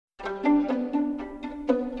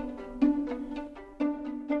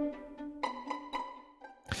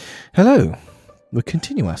Hello! We'll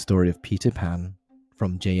continue our story of Peter Pan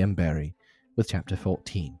from J.M. Barrie with Chapter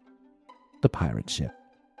 14, The Pirate Ship.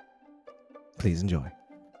 Please enjoy.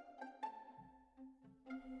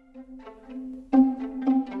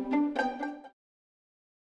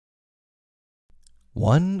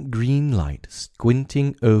 One green light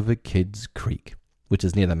squinting over Kidd's Creek, which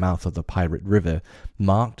is near the mouth of the Pirate River,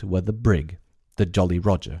 marked where the brig, the Jolly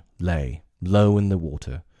Roger, lay, low in the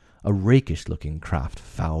water, a rakish-looking craft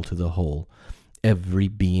foul to the hull, every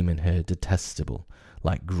beam in her detestable,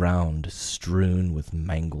 like ground strewn with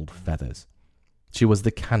mangled feathers. She was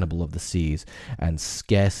the cannibal of the seas, and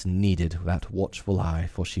scarce needed that watchful eye,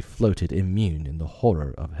 for she floated immune in the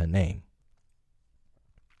horror of her name.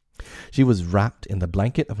 She was wrapped in the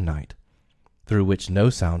blanket of night, through which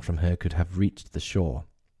no sound from her could have reached the shore.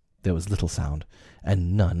 There was little sound,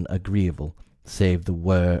 and none agreeable, save the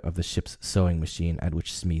whir of the ship's sewing machine at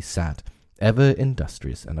which Smee sat, ever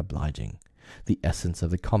industrious and obliging, the essence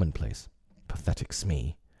of the commonplace. Pathetic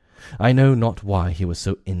Smee! I know not why he was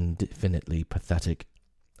so infinitely pathetic,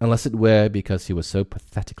 unless it were because he was so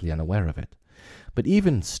pathetically unaware of it. But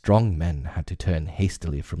even strong men had to turn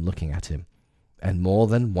hastily from looking at him, and more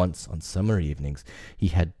than once on summer evenings he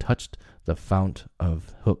had touched the fount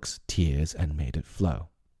of Hook's tears and made it flow.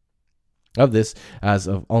 Of this, as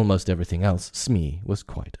of almost everything else, Smee was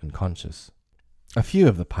quite unconscious. A few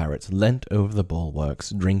of the pirates leant over the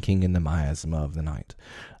bulwarks, drinking in the miasma of the night.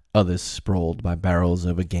 Others sprawled by barrels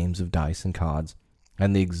over games of dice and cards,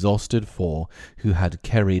 and the exhausted four who had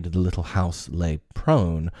carried the little house lay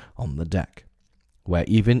prone on the deck, where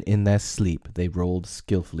even in their sleep they rolled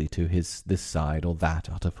skilfully to this side or that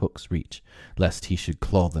out of Hook's reach, lest he should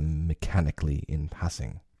claw them mechanically in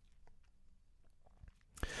passing.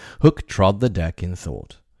 Hook trod the deck in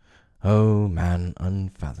thought. Oh, man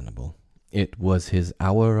unfathomable! It was his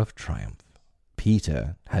hour of triumph.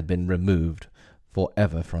 Peter had been removed for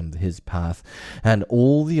ever from his path, and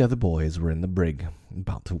all the other boys were in the brig,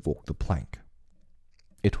 about to walk the plank.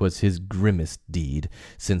 It was his grimmest deed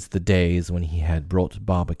since the days when he had brought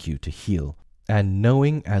Barbecue to heel, and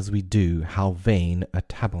knowing as we do how vain a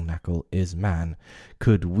tabernacle is man,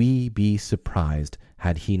 could we be surprised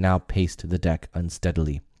had he now paced the deck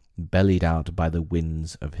unsteadily, bellied out by the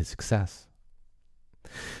winds of his success?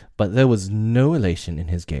 But there was no elation in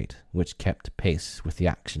his gait which kept pace with the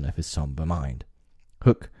action of his sombre mind.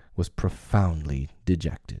 Hook was profoundly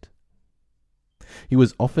dejected. He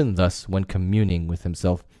was often thus when communing with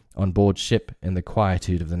himself on board ship in the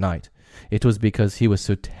quietude of the night. It was because he was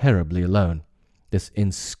so terribly alone. This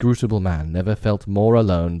inscrutable man never felt more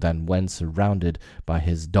alone than when surrounded by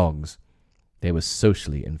his dogs. They were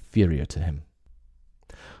socially inferior to him.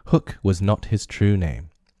 Hook was not his true name.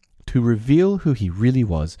 To reveal who he really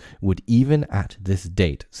was would even at this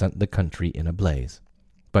date send the country in a blaze.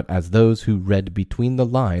 But as those who read between the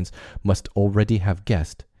lines must already have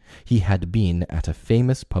guessed, he had been at a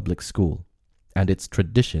famous public school, and its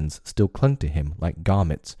traditions still clung to him like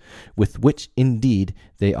garments, with which indeed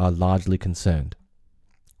they are largely concerned.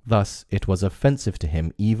 Thus it was offensive to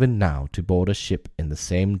him even now to board a ship in the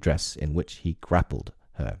same dress in which he grappled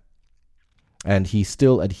her, and he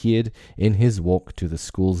still adhered in his walk to the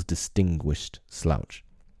school's distinguished slouch.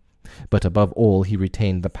 But above all he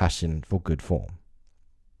retained the passion for good form.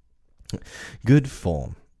 Good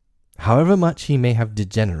form. However much he may have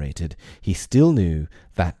degenerated, he still knew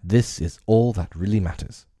that this is all that really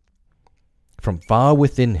matters. From far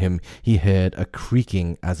within him he heard a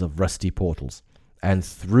creaking as of rusty portals, and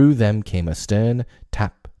through them came a stern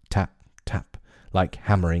tap, tap, tap, like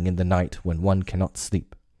hammering in the night when one cannot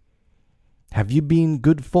sleep. "Have you been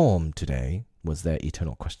good form today?" was their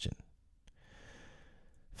eternal question.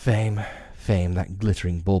 "Fame, fame, that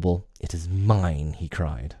glittering bauble, it is mine," he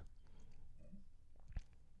cried.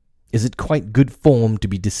 "Is it quite good form to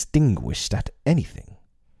be distinguished at anything?"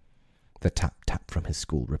 The tap-tap from his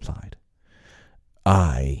school replied.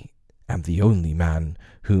 "I am the only man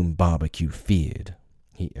whom Barbecue feared,"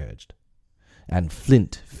 he urged, "and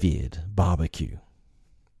Flint feared Barbecue."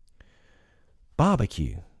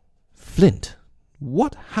 "Barbecue? Flint?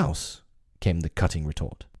 What house?" came the cutting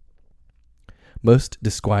retort. Most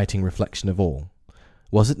disquieting reflection of all,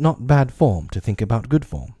 was it not bad form to think about good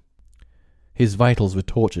form? His vitals were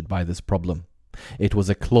tortured by this problem. It was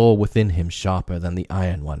a claw within him sharper than the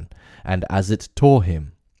iron one, and as it tore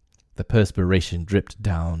him, the perspiration dripped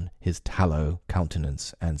down his tallow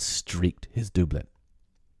countenance and streaked his doublet.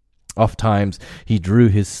 Ofttimes he drew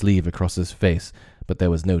his sleeve across his face, but there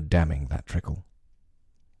was no damming that trickle.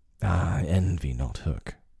 Ah, envy not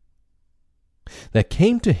Hook. There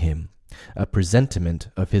came to him a presentiment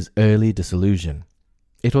of his early disillusion,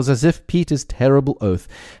 It was as if Peter's terrible oath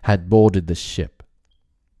had boarded the ship.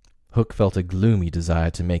 Hook felt a gloomy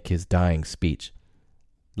desire to make his dying speech,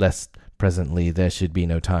 lest presently there should be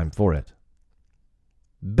no time for it.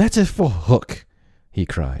 "Better for Hook," he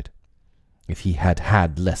cried, "if he had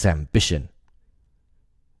had less ambition."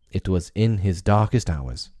 It was in his darkest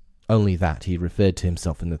hours, only that he referred to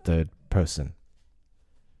himself in the third person.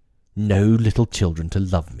 "No little children to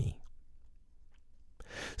love me."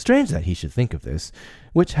 Strange that he should think of this,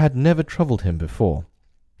 which had never troubled him before.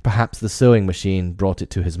 Perhaps the sewing machine brought it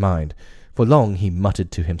to his mind. For long he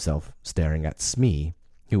muttered to himself, staring at Smee,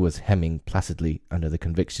 who was hemming placidly under the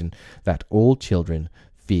conviction that all children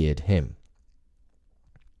feared him.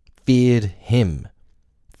 Feared him.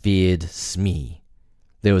 Feared Smee.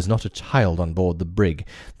 There was not a child on board the brig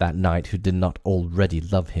that night who did not already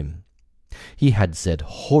love him. He had said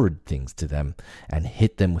horrid things to them, and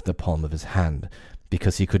hit them with the palm of his hand,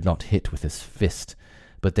 because he could not hit with his fist,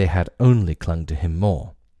 but they had only clung to him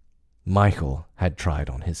more. Michael had tried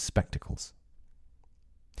on his spectacles.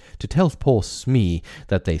 To tell poor Smee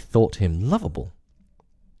that they thought him lovable.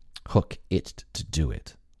 Hook itched to do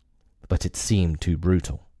it, but it seemed too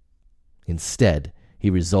brutal. Instead, he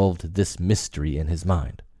resolved this mystery in his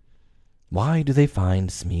mind. Why do they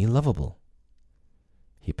find Smee lovable?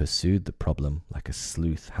 He pursued the problem like a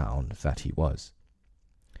sleuth hound that he was.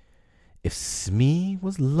 If Smee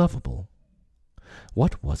was lovable,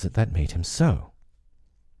 what was it that made him so?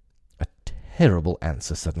 A terrible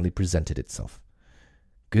answer suddenly presented itself.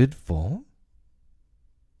 Good form?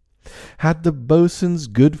 Had the boatswain's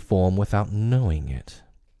good form without knowing it,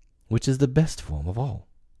 which is the best form of all.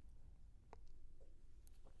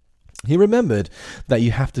 He remembered that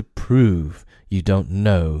you have to prove you don't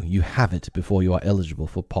know you have it before you are eligible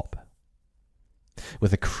for pop.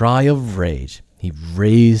 With a cry of rage, he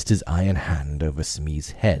raised his iron hand over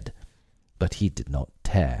Smee's head, but he did not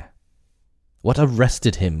tear. What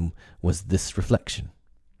arrested him was this reflection.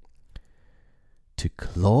 To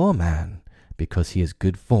claw a man because he is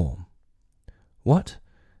good form, what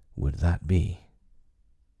would that be?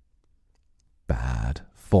 Bad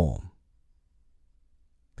form.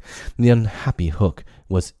 The unhappy Hook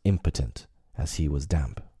was impotent, as he was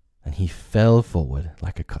damp, and he fell forward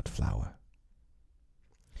like a cut flower.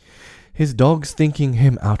 His dogs thinking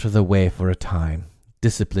him out of the way for a time,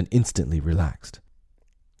 discipline instantly relaxed,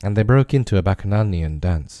 and they broke into a bacchanalian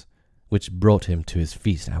dance, which brought him to his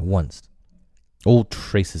feet at once. All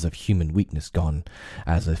traces of human weakness gone,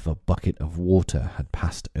 as if a bucket of water had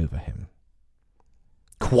passed over him.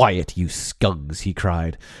 "Quiet, you scugs," he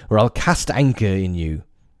cried, "or I'll cast anchor in you."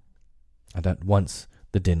 And at once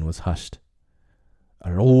the din was hushed.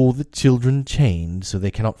 "Are all the children chained so they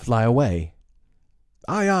cannot fly away?"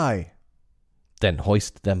 "Aye, aye." "Then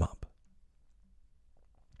hoist them up."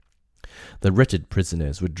 The wretched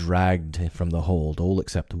prisoners were dragged from the hold, all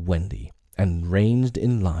except Wendy, and ranged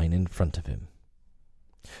in line in front of him.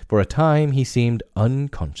 For a time he seemed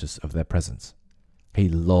unconscious of their presence. He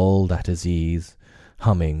lolled at his ease,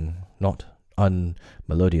 humming, not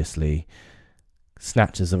unmelodiously,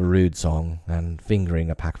 snatches of a rude song, and fingering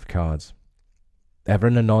a pack of cards. Ever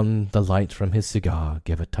and anon the light from his cigar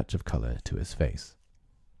gave a touch of colour to his face.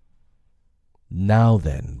 "Now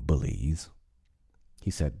then, bullies,"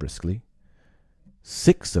 he said briskly,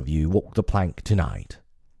 6 of you walk the plank tonight,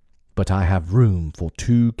 but I have room for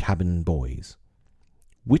 2 cabin boys.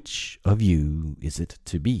 Which of you is it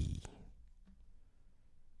to be?"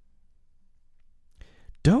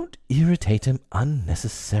 "Don't irritate him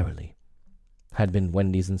unnecessarily," had been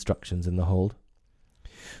Wendy's instructions in the hold.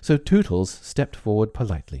 So Tootles stepped forward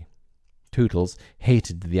politely. Tootles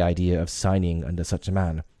hated the idea of signing under such a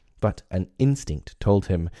man, but an instinct told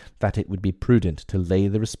him that it would be prudent to lay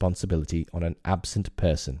the responsibility on an absent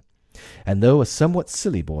person, and though a somewhat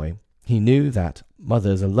silly boy, he knew that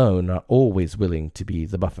mothers alone are always willing to be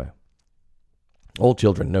the buffer. All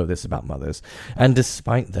children know this about mothers, and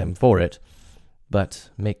despite them for it, but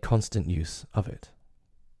make constant use of it.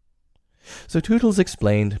 So Tootles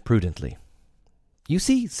explained prudently, "You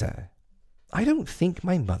see, sir, I don't think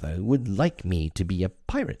my mother would like me to be a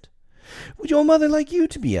pirate. Would your mother like you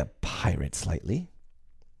to be a pirate, Slightly?"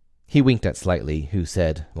 He winked at Slightly, who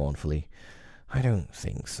said mournfully, "I don't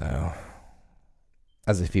think so,"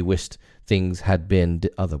 as if he wished things had been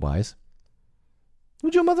otherwise.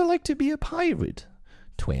 "Would your mother like to be a pirate,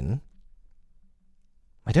 Twin?"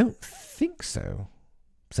 "I don't think so,"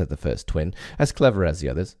 said the first twin, as clever as the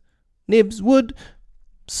others. "Nibs would—"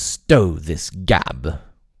 "Stow this gab,"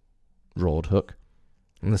 roared Hook,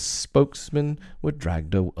 and the spokesmen were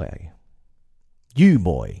dragged away. "You,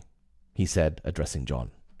 boy," he said, addressing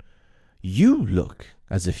John, "you look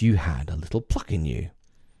as if you had a little pluck in you.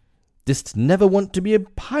 Didst never want to be a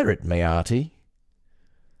pirate, Mayarty?"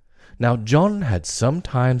 Now John had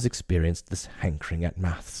sometimes experienced this hankering at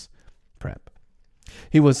maths prep.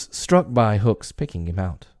 He was struck by Hook's picking him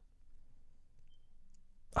out.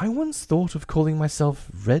 "I once thought of calling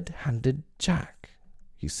myself Red-Handed Jack,"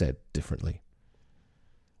 he said differently.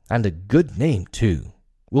 "And a good name, too.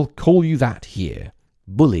 We'll call you that here.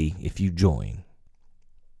 Bully if you join."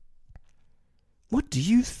 "What do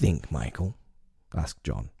you think, Michael?" asked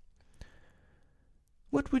John.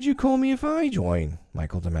 "What would you call me if I join?"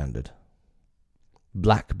 Michael demanded.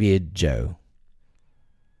 "Blackbeard Joe."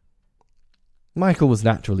 Michael was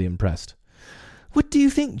naturally impressed. "What do you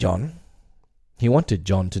think, John?" He wanted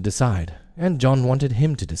John to decide, and John wanted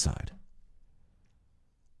him to decide.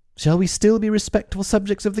 "Shall we still be respectful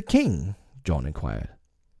subjects of the king?" John inquired.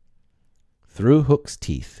 Through Hook's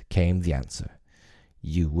teeth came the answer.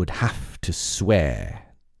 "You would have to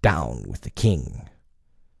swear down with the king."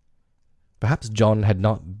 Perhaps John had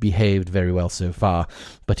not behaved very well so far,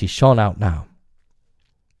 but he shone out now.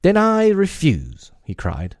 "Then I refuse," he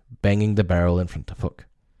cried, banging the barrel in front of Hook.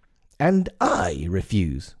 "And I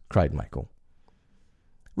refuse," cried Michael.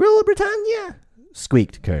 "Rule Britannia!"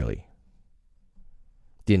 squeaked Curly.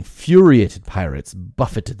 The infuriated pirates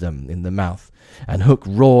buffeted them in the mouth, and Hook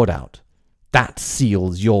roared out, "That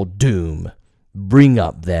seals your doom. Bring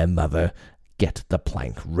up their mother. Get the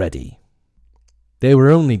plank ready." They were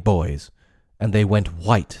only boys, and they went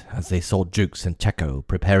white as they saw Jukes and Checo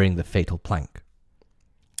preparing the fatal plank.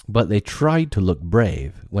 But they tried to look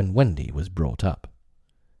brave when Wendy was brought up.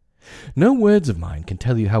 No words of mine can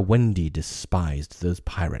tell you how Wendy despised those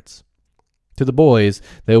pirates. To the boys,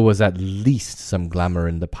 there was at least some glamour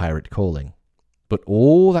in the pirate calling, but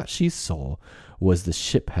all that she saw was the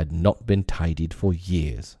ship had not been tidied for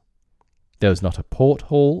years. There was not a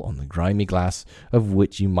porthole on the grimy glass of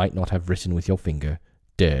which you might not have written with your finger,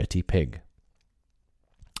 "Dirty Pig."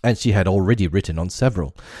 And she had already written on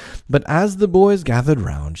several, but as the boys gathered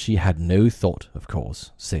round, she had no thought, of course,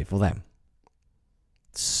 save for them.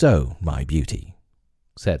 "So, my beauty,"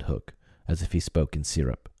 said Hook, as if he spoke in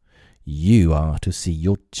syrup, "you are to see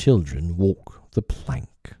your children walk the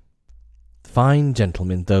plank." Fine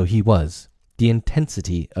gentleman though he was, the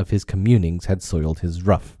intensity of his communings had soiled his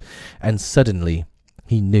ruff, and suddenly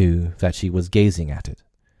he knew that she was gazing at it.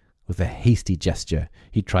 With a hasty gesture,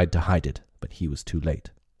 he tried to hide it, but he was too late.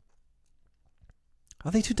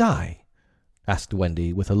 "Are they to die?" asked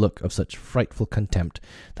Wendy with a look of such frightful contempt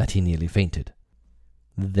that he nearly fainted.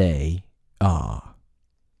 "They are,"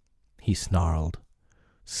 he snarled.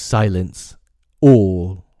 "Silence,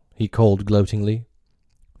 all," he called gloatingly,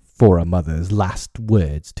 "for a mother's last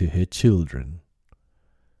words to her children."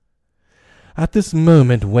 At this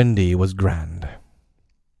moment Wendy was grand.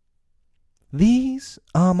 "These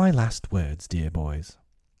are my last words, dear boys,"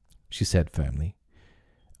 she said firmly.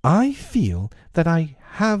 "I feel that I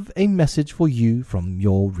have a message for you from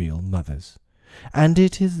your real mothers, and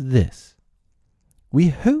it is this. We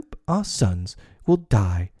hope our sons will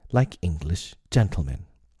die like English gentlemen."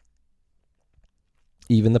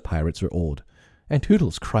 Even the pirates were awed, and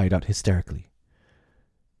Toodles cried out hysterically,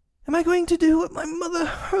 "Am I going to do what my mother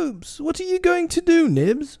hopes? What are you going to do,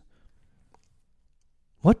 Nibs?"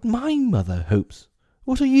 "What my mother hopes?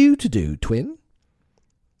 What are you to do, Twin?"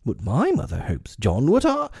 "What my mother hopes, John, what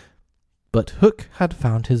are—" But Hook had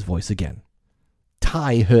found his voice again.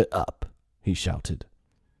 "Tie her up," he shouted.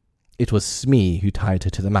 It was Smee who tied her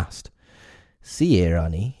to the mast. "See here,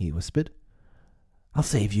 honey," he whispered. "I'll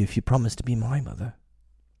save you if you promise to be my mother."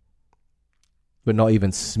 But not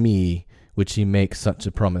even Smee would she make such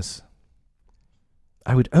a promise.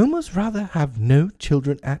 "I would almost rather have no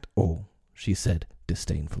children at all," she said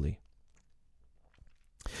disdainfully.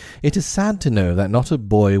 It is sad to know that not a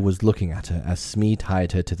boy was looking at her as Smee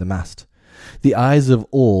tied her to the mast. The eyes of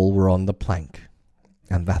all were on the plank,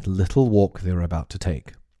 and that little walk they were about to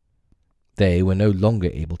take. They were no longer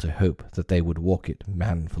able to hope that they would walk it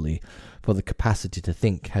manfully, for the capacity to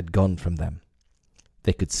think had gone from them.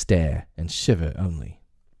 They could stare and shiver only.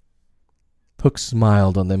 Hook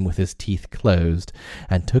smiled on them with his teeth closed,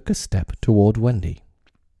 and took a step toward Wendy.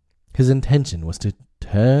 His intention was to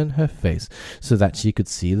turn her face so that she could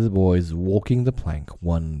see the boys walking the plank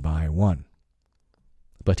one by one.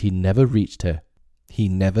 But he never reached her. He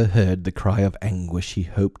never heard the cry of anguish he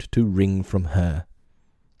hoped to wring from her.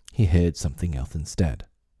 He heard something else instead.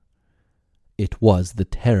 It was the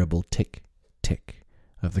terrible tick-tick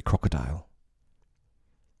of the crocodile.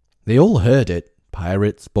 They all heard it,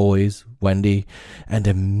 pirates, boys, Wendy, and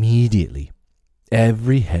immediately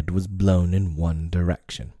every head was blown in one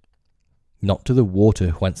direction. Not to the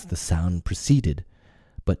water whence the sound proceeded,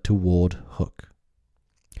 but toward Hook.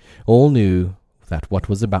 All knew that what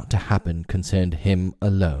was about to happen concerned him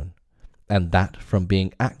alone, and that from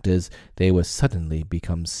being actors they were suddenly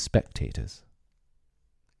become spectators.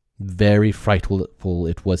 Very frightful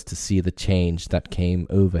it was to see the change that came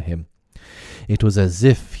over him. It was as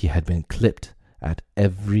if he had been clipped at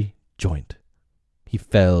every joint. He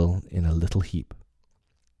fell in a little heap.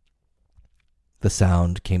 The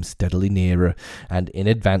sound came steadily nearer, and in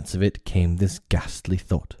advance of it came this ghastly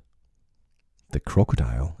thought: the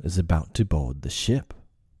crocodile is about to board the ship.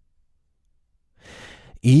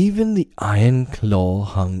 Even the iron claw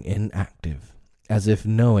hung inactive, as if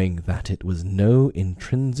knowing that it was no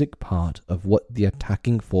intrinsic part of what the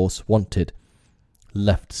attacking force wanted.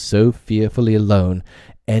 Left so fearfully alone,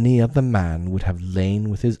 any other man would have lain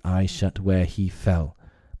with his eyes shut where he fell,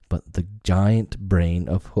 but the giant brain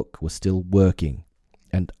of Hook was still working,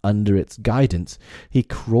 and under its guidance he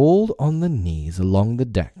crawled on the knees along the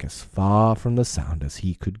deck as far from the sound as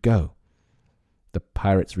he could go. The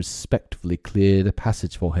pirates respectfully cleared a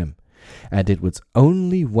passage for him, and it was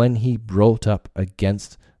only when he brought up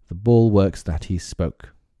against the bulwarks that he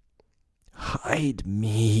spoke. "Hide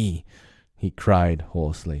me!" he cried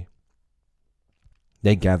hoarsely.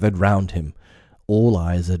 They gathered round him, all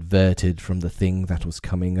eyes averted from the thing that was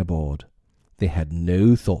coming aboard. They had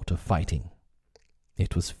no thought of fighting.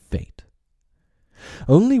 It was fate.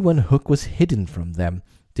 Only when Hook was hidden from them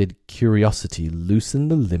did curiosity loosen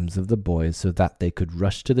the limbs of the boys so that they could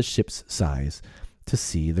rush to the ship's sides to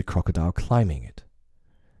see the crocodile climbing it.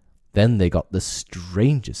 Then they got the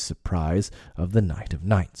strangest surprise of the night of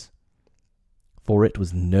nights, for it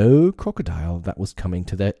was no crocodile that was coming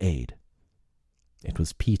to their aid. It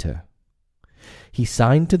was Peter. He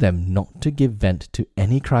signed to them not to give vent to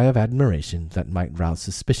any cry of admiration that might rouse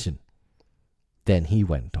suspicion. Then he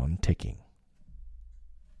went on ticking.